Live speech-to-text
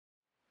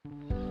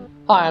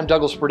Hi, I'm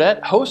Douglas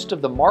Burdett, host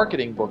of the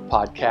Marketing Book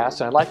Podcast,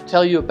 and I'd like to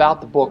tell you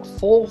about the book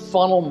Full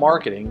Funnel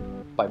Marketing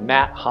by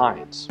Matt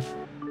Heinz.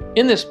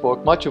 In this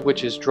book, much of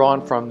which is drawn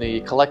from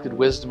the collected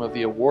wisdom of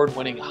the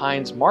award-winning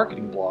Heinz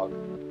Marketing blog,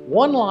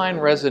 one line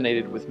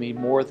resonated with me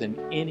more than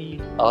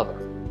any other.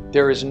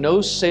 There is no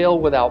sale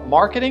without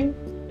marketing,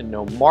 and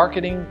no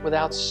marketing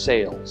without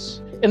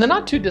sales. In the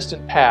not too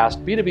distant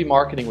past, B2B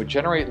marketing would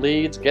generate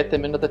leads, get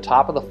them into the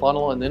top of the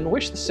funnel, and then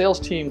wish the sales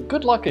team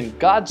good luck and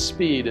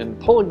Godspeed in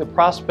pulling the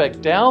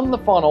prospect down the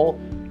funnel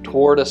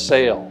toward a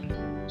sale.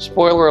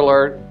 Spoiler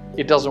alert,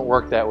 it doesn't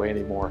work that way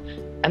anymore.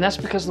 And that's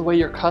because the way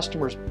your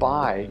customers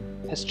buy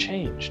has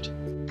changed.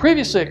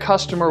 Previously, a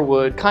customer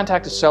would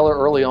contact a seller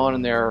early on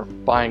in their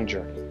buying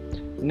journey.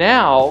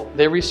 Now,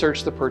 they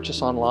research the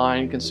purchase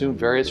online, consume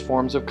various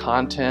forms of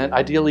content,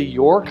 ideally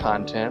your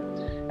content,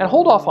 and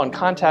hold off on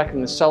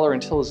contacting the seller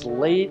until as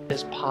late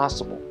as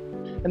possible.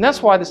 And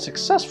that's why the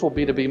successful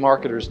B2B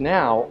marketers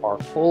now are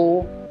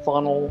full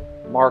funnel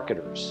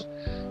marketers.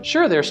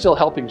 Sure, they're still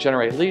helping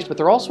generate leads, but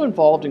they're also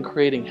involved in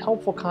creating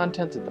helpful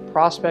content that the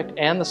prospect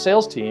and the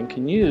sales team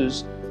can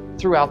use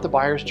throughout the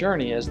buyer's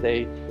journey as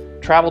they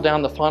travel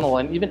down the funnel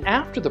and even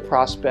after the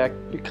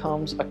prospect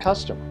becomes a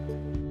customer.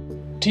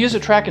 To use a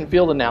track and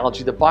field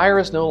analogy, the buyer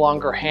is no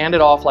longer handed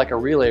off like a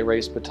relay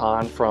race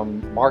baton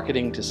from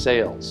marketing to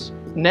sales.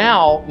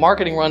 Now,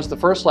 marketing runs the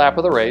first lap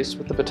of the race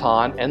with the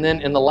baton, and then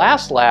in the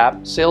last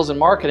lap, sales and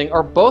marketing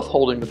are both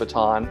holding the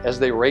baton as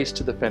they race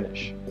to the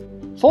finish.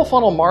 Full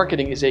funnel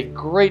marketing is a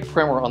great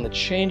primer on the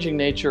changing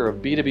nature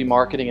of B2B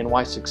marketing and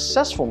why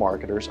successful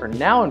marketers are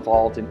now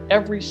involved in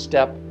every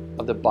step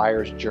of the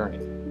buyer's journey.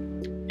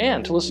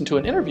 And to listen to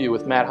an interview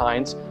with Matt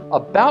Heinz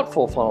about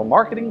full funnel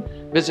marketing,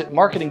 visit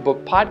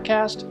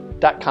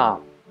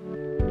marketingbookpodcast.com.